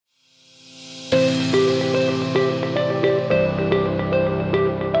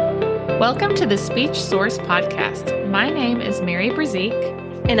Welcome to the Speech Source Podcast. My name is Mary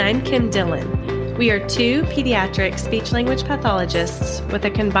Brazique. And I'm Kim Dillon. We are two pediatric speech-language pathologists with a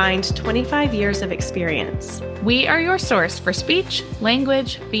combined 25 years of experience. We are your source for speech,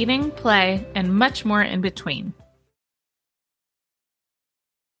 language, feeding, play, and much more in between.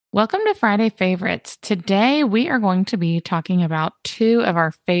 Welcome to Friday Favorites. Today we are going to be talking about two of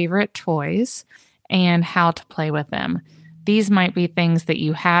our favorite toys and how to play with them. These might be things that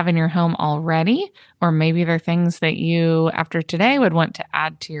you have in your home already, or maybe they're things that you, after today, would want to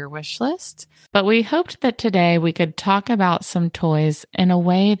add to your wish list. But we hoped that today we could talk about some toys in a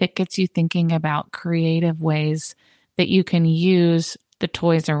way that gets you thinking about creative ways that you can use the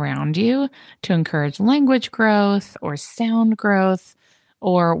toys around you to encourage language growth or sound growth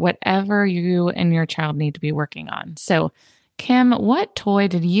or whatever you and your child need to be working on. So, Kim, what toy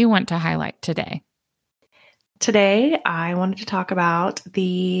did you want to highlight today? Today, I wanted to talk about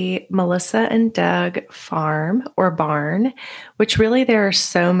the Melissa and Doug farm or barn, which really there are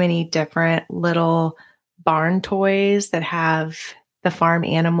so many different little barn toys that have the farm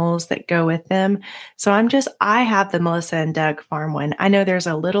animals that go with them. So I have the Melissa and Doug farm one. I know there's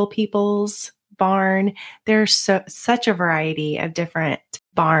a Little People's barn. There's such a variety of different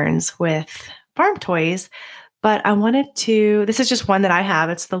barns with farm toys, but this is just one that I have.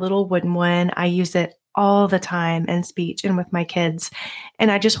 It's the little wooden one. I use it all the time in speech and with my kids. And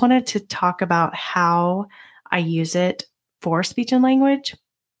I just wanted to talk about how I use it for speech and language.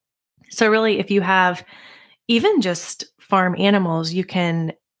 So really, if you have even just farm animals, you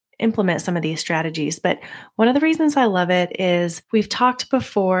can implement some of these strategies. But one of the reasons I love it is we've talked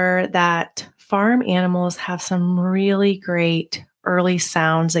before that farm animals have some really great early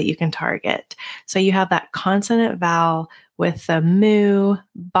sounds that you can target. So you have that consonant vowel with the moo,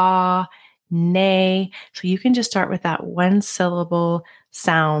 ba, nay. So you can just start with that one syllable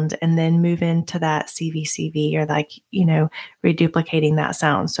sound and then move into that CVCV or reduplicating that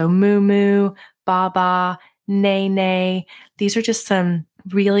sound. So moo moo, ba ba, nay nay. These are just some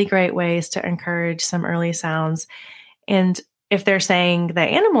really great ways to encourage some early sounds. And if they're saying the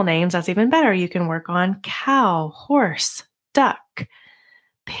animal names, that's even better. You can work on cow, horse, duck,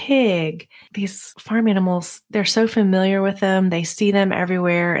 pig. These farm animals, they're so familiar with them. They see them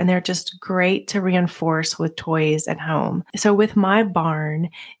everywhere, and they're just great to reinforce with toys at home. So with my barn,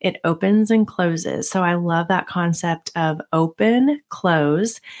 it opens and closes. So I love that concept of open,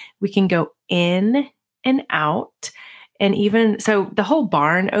 close. We can go in and out. And even so, the whole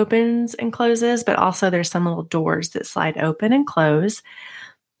barn opens and closes, but also there's some little doors that slide open and closed.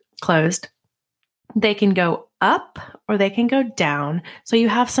 They can go up or they can go down. So you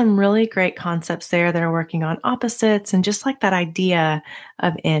have some really great concepts there that are working on opposites and just like that idea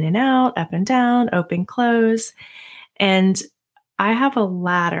of in and out, up and down, open, close. And I have a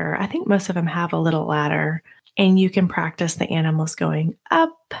ladder. I think most of them have a little ladder, and you can practice the animals going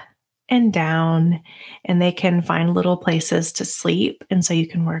up and down, and they can find little places to sleep. And so you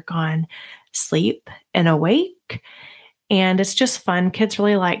can work on sleep and awake. And it's just fun. Kids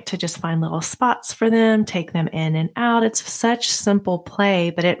really like to just find little spots for them, take them in and out. It's such simple play,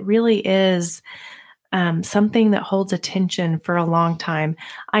 but it really is something that holds attention for a long time.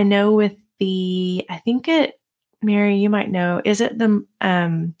 I know with Mary, you might know, is it the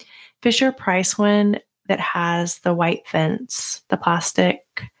Fisher-Price one that has the white fence, the plastic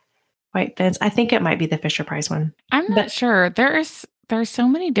white fence? I think it might be the Fisher-Price one. I'm not sure. There's so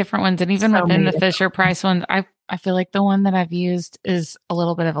many different ones. And even within the Fisher-Price ones, I feel like the one that I've used is a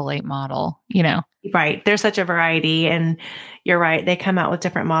little bit of a late model, Right. There's such a variety, and you're right. They come out with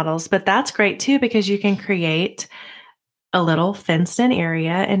different models, but that's great too, because you can create a little fenced in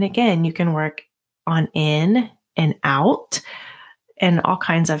area. And again, you can work on in and out and all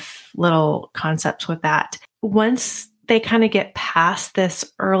kinds of little concepts with that. Once they kind of get past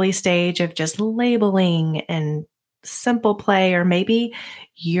this early stage of just labeling and simple play, or maybe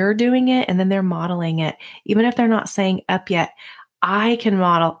you're doing it and then they're modeling it. Even if they're not saying up yet, I can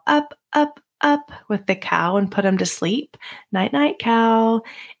model up, up, up with the cow and put them to sleep. Night, night, cow.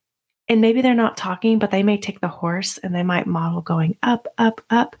 And maybe they're not talking, but they may take the horse and they might model going up, up,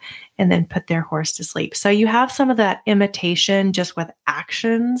 up, and then put their horse to sleep. So you have some of that imitation just with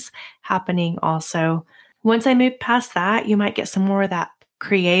actions happening also. Once I move past that, you might get some more of that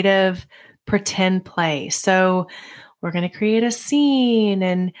creative pretend play. So we're going to create a scene,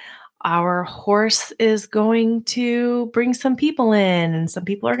 and our horse is going to bring some people in, and some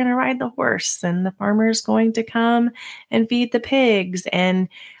people are going to ride the horse, and the farmer is going to come and feed the pigs. And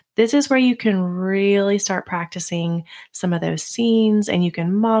this is where you can really start practicing some of those scenes, and you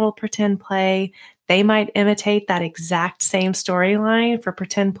can model pretend play. they might imitate that exact same storyline for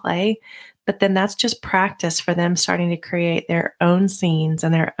pretend play, but then that's just practice for them starting to create their own scenes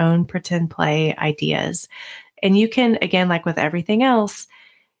and their own pretend play ideas. And you can, again, like with everything else,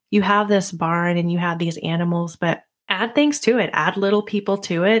 you have this barn and you have these animals, but add things to it, add little people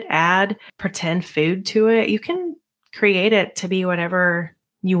to it, add pretend food to it. You can create it to be whatever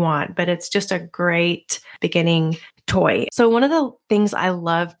you want, but it's just a great beginning toy. So one of the things I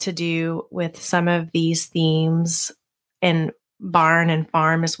love to do with some of these themes, and barn and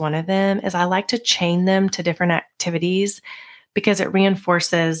farm is one of them, is I like to chain them to different activities because it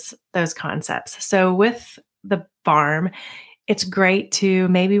reinforces those concepts. So with the farm, it's great to,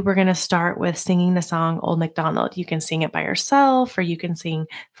 maybe we're going to start with singing the song Old MacDonald. You can sing it by yourself, or you can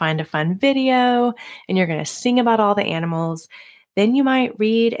find a fun video, and you're going to sing about all the animals. Then you might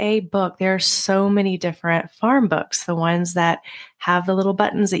read a book. There are so many different farm books, the ones that have the little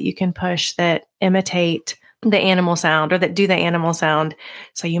buttons that you can push that imitate the animal sound or that do the animal sound.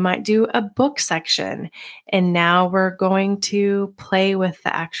 So you might do a book section. And now we're going to play with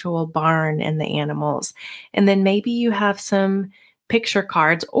the actual barn and the animals. And then maybe you have some picture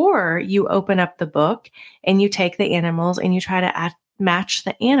cards, or you open up the book and you take the animals and you try to match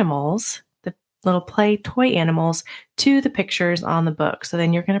the animals, the little play toy animals, to the pictures on the book. So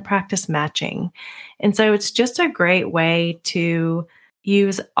then you're going to practice matching. And so it's just a great way to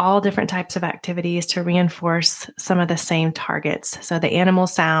use all different types of activities to reinforce some of the same targets. So the animal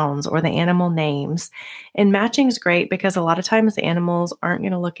sounds or the animal names. And matching is great because a lot of times the animals aren't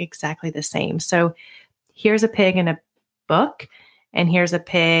going to look exactly the same. So here's a pig in a book, and here's a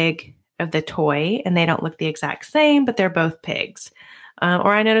pig of the toy, and they don't look the exact same, but they're both pigs.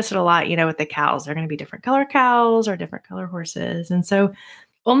 Or I notice it a lot, with the cows. They're going to be different color cows or different color horses. And so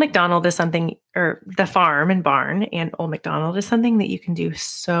Old MacDonald is something, or the farm and barn and Old MacDonald is something that you can do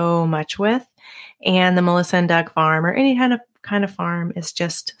so much with. And the Melissa and Doug farm, or any kind of farm, is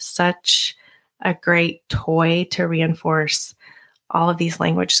just such a great toy to reinforce all of these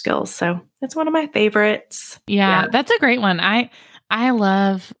language skills. So it's one of my favorites. Yeah, that's a great one. I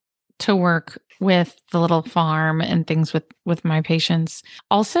love to work with the little farm and things with my patients.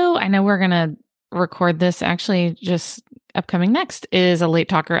 Also, I know we're going to record this, actually just upcoming next is a Late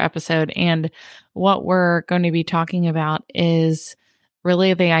Talker episode. And what we're going to be talking about is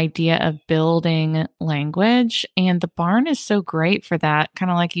really the idea of building language. And the barn is so great for that. Kind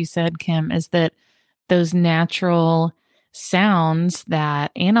of like you said, Kim, is that those natural sounds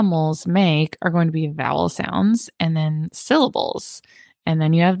that animals make are going to be vowel sounds and then syllables. And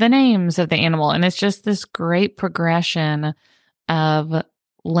then you have the names of the animal. And it's just this great progression of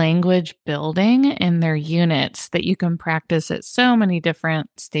language building in their units that you can practice at so many different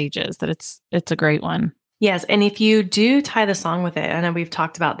stages, that it's a great one. Yes. And if you do tie the song with it, I know we've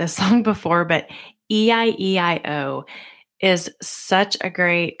talked about this song before, but E-I-E-I-O is such a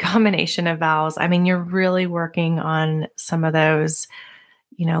great combination of vowels. I mean, you're really working on some of those,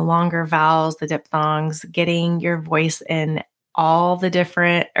 longer vowels, the diphthongs, getting your voice in all the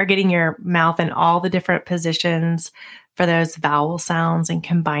different, or getting your mouth in all the different positions for those vowel sounds and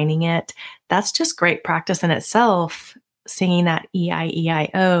combining it. That's just great practice in itself, singing that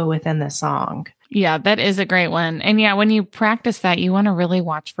E-I-E-I-O within the song. Yeah, that is a great one. And yeah, when you practice that, you want to really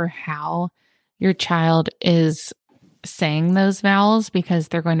watch for how your child is saying those vowels, because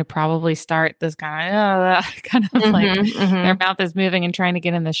they're going to probably start this kind of like their mouth is moving and trying to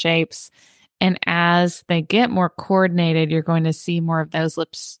get in the shapes. And as they get more coordinated, you're going to see more of those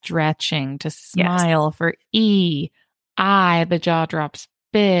lips stretching to smile for E. I, the jaw drops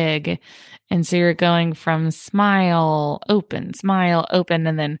big. And so you're going from smile, open,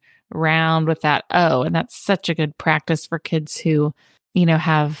 and then round with that O. And that's such a good practice for kids who,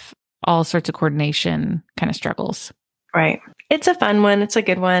 have all sorts of coordination kind of struggles. Right. It's a fun one. It's a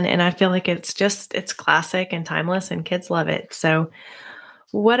good one. And I feel like it's classic and timeless, and kids love it. So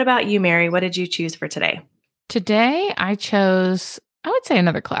what about you, Mary? What did you choose for today? Today, I chose, I would say,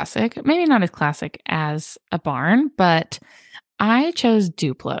 another classic. Maybe not as classic as a barn, but I chose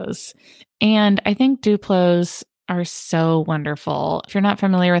Duplos. And I think Duplos are so wonderful. If you're not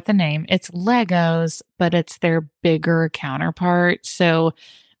familiar with the name, it's Legos, but it's their bigger counterpart. So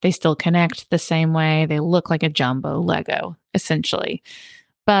they still connect the same way. They look like a jumbo Lego, essentially.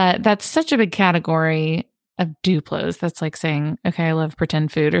 But that's such a big category of Duplos. That's like saying, okay, I love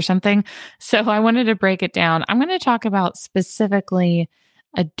pretend food or something. So I wanted to break it down. I'm going to talk about specifically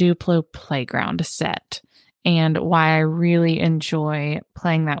a Duplo playground set and why I really enjoy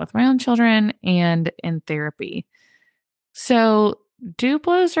playing that with my own children and in therapy. So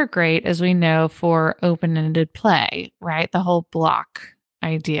Duplos are great, as we know, for open-ended play, right? The whole block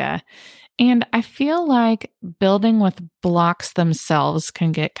idea. And I feel like building with blocks themselves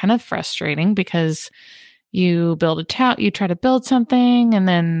can get kind of frustrating because you build a tower, you try to build something, and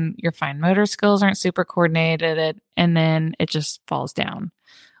then your fine motor skills aren't super coordinated, and then it just falls down.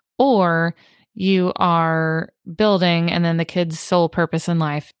 Or you are building, and then the kid's sole purpose in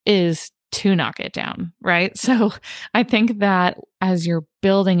life is to knock it down, right? So I think that as you're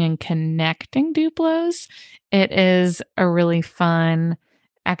building and connecting Duplos, it is a really fun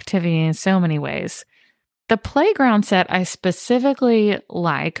activity in so many ways. The playground set I specifically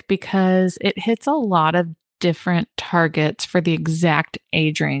like because it hits a lot of different targets for the exact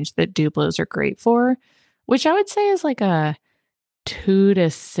age range that Duplos are great for, which I would say is like a 2 to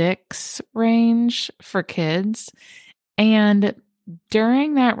 6 range for kids. And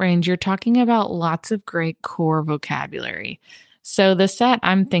during that range, you're talking about lots of great core vocabulary. So the set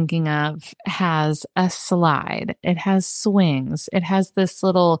I'm thinking of has a slide, it has swings, it has this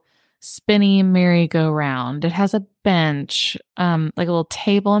little spinny merry-go-round, it has a bench, like a little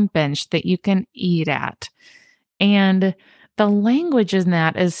table and bench that you can eat at. And the language in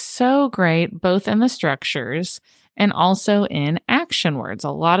that is so great, both in the structures and also in action words. A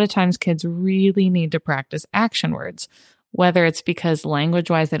lot of times kids really need to practice action words, whether it's because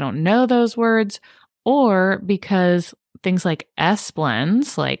language-wise they don't know those words or because things like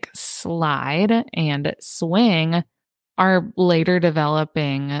S-blends, like slide and swing, are later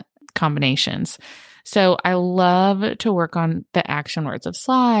developing combinations. So I love to work on the action words of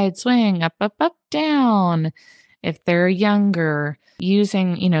slide, swing, up, up, up, down. If they're younger,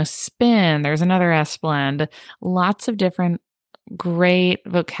 using, spin, there's another S-blend, lots of different great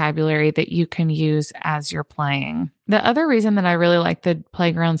vocabulary that you can use as you're playing. The other reason that I really like the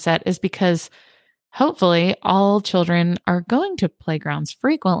playground set is because hopefully all children are going to playgrounds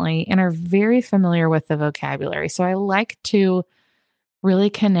frequently and are very familiar with the vocabulary. So I like to really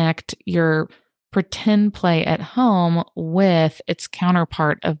connect your pretend play at home with its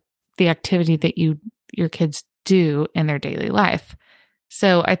counterpart of the activity that your kids do in their daily life.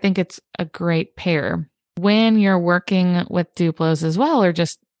 So I think it's a great pair. When you're working with Duplos as well, or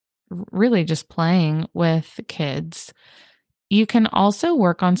just really just playing with kids, you can also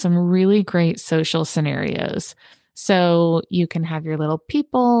work on some really great social scenarios. So you can have your little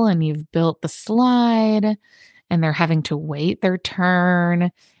people and you've built the slide and they're having to wait their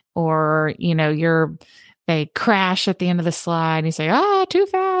turn, or, they crash at the end of the slide and you say, too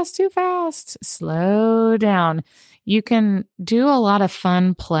fast, slow down. You can do a lot of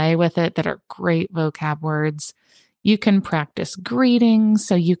fun play with it that are great vocab words. You can practice greetings.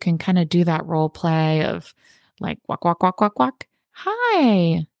 So you can kind of do that role play of like, walk, walk, walk, walk, walk.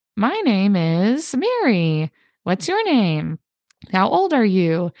 Hi, my name is Mary. What's your name? How old are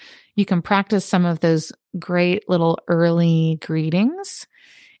you? You can practice some of those great little early greetings.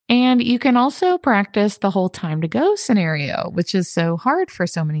 And you can also practice the whole time to go scenario, which is so hard for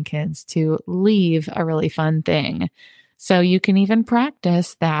so many kids to leave a really fun thing. So you can even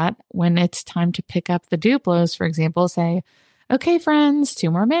practice that when it's time to pick up the Duplos, for example, say, okay, friends, 2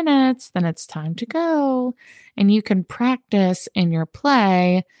 more minutes, then it's time to go. And you can practice in your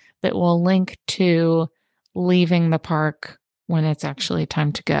play that will link to leaving the park when it's actually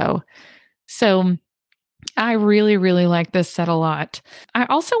time to go. So I really, really like this set a lot. I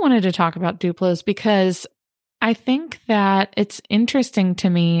also wanted to talk about Duplos because I think that it's interesting to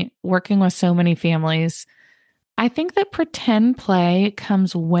me working with so many families. I think that pretend play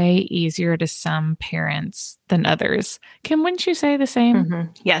comes way easier to some parents than others. Kim, wouldn't you say the same?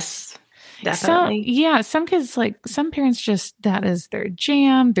 Mm-hmm. Yes, definitely. Some kids, some parents just, that is their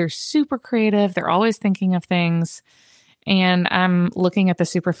jam. They're super creative. They're always thinking of things. And I'm looking at the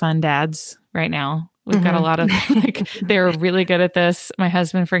super fun dads right now. We've got a lot of they're really good at this. My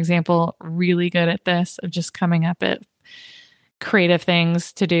husband, for example, really good at this, of just coming up at creative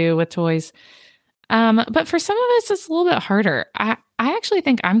things to do with toys. But for some of us, it's a little bit harder. I actually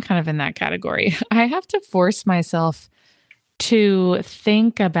think I'm kind of in that category. I have to force myself to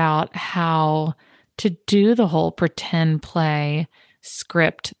think about how to do the whole pretend play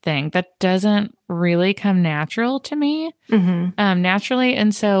script thing. That doesn't really come natural to me, naturally.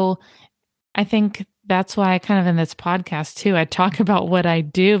 And so I think that's why I kind of in this podcast too, I talk about what I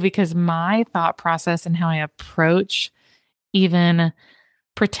do, because my thought process and how I approach even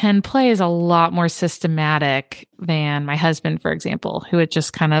pretend play is a lot more systematic than my husband, for example, who would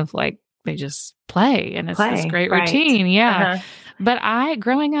just kind of they just play and it's this great routine. Yeah. Uh-huh. But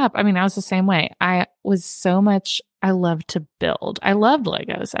growing up, I was the same way. I loved to build. I loved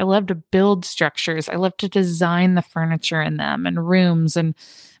Legos. I loved to build structures. I loved to design the furniture in them and rooms and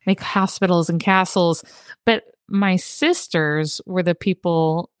make hospitals and castles. But my sisters were the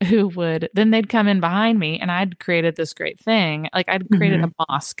people who they'd come in behind me, and I'd created this great thing. Like I'd created a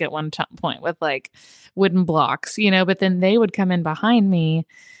mosque at one point with like wooden blocks, but then they would come in behind me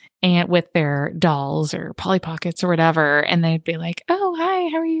and with their dolls or Polly Pockets or whatever. And they'd be like, "Oh, hi,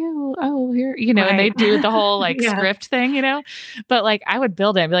 how are you? Oh, here," and they'd do the whole like script thing, but like I would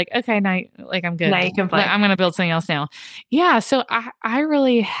build it and be like, "Okay, now like I'm good. Now you can play. I'm going to build something else now." Yeah. So I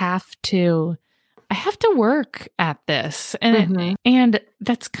really have to work at this. And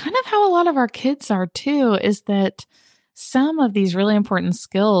that's kind of how a lot of our kids are too, is that some of these really important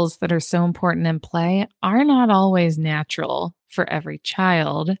skills that are so important in play are not always natural for every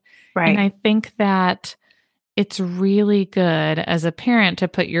child. Right. And I think that it's really good as a parent to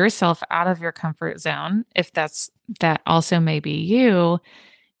put yourself out of your comfort zone, if that also may be you,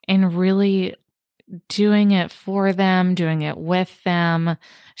 and really doing it for them, doing it with them,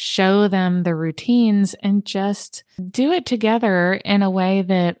 show them the routines, and just do it together in a way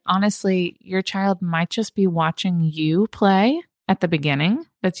that honestly, your child might just be watching you play at the beginning.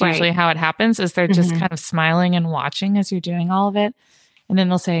 That's usually how it happens, is they're just kind of smiling and watching as you're doing all of it. And then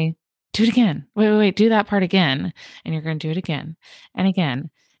they'll say, "Do it again. Wait, do that part again." And you're going to do it again and again.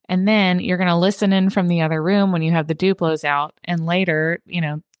 And then you're going to listen in from the other room when you have the Duplos out. And later,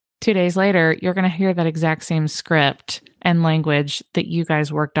 2 days later, you're going to hear that exact same script and language that you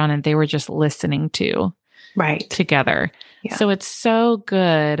guys worked on and they were just listening to together. Yeah. So it's so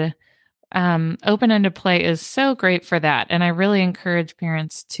good. Open-ended play is so great for that. And I really encourage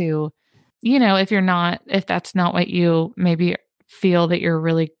parents to, if that's not what you maybe feel that you're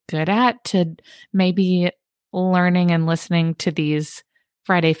really good at, to maybe learning and listening to these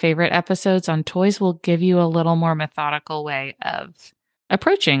Friday favorite episodes on toys will give you a little more methodical way of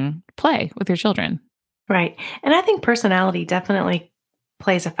approaching play with your children. Right. And I think personality definitely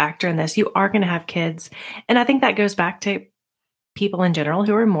plays a factor in this. You are going to have kids. And I think that goes back to people in general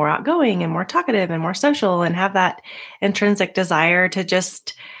who are more outgoing and more talkative and more social and have that intrinsic desire to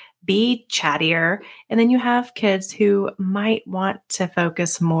just be chattier. And then you have kids who might want to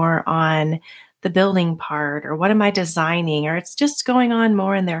focus more on the building part, or what am I designing, or it's just going on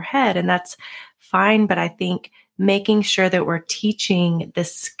more in their head. And that's fine. But I think making sure that we're teaching the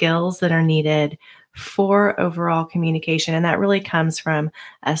skills that are needed for overall communication. And that really comes from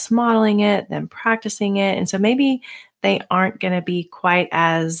us modeling it, then practicing it. And so maybe they aren't going to be quite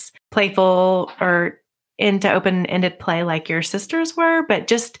as playful or into open-ended play like your sisters were, but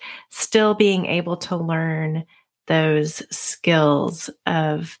just still being able to learn those skills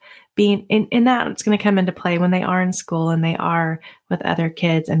of being in that it's going to come into play when they are in school and they are with other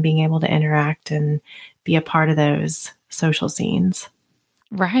kids and being able to interact and be a part of those social scenes.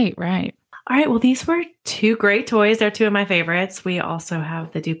 Right. All right. Well, these were two great toys. They're two of my favorites. We also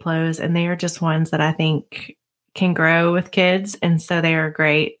have the Duplos, and they are just ones that I think can grow with kids. And so they are a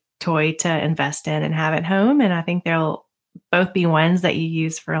great toy to invest in and have at home. And I think they'll both be ones that you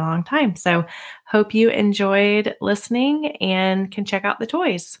use for a long time. So hope you enjoyed listening and can check out the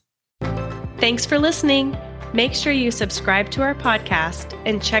toys. Thanks for listening. Make sure you subscribe to our podcast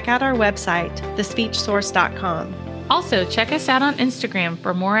and check out our website, thespeechsource.com. Also, check us out on Instagram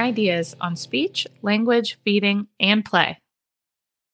for more ideas on speech, language, feeding, and play.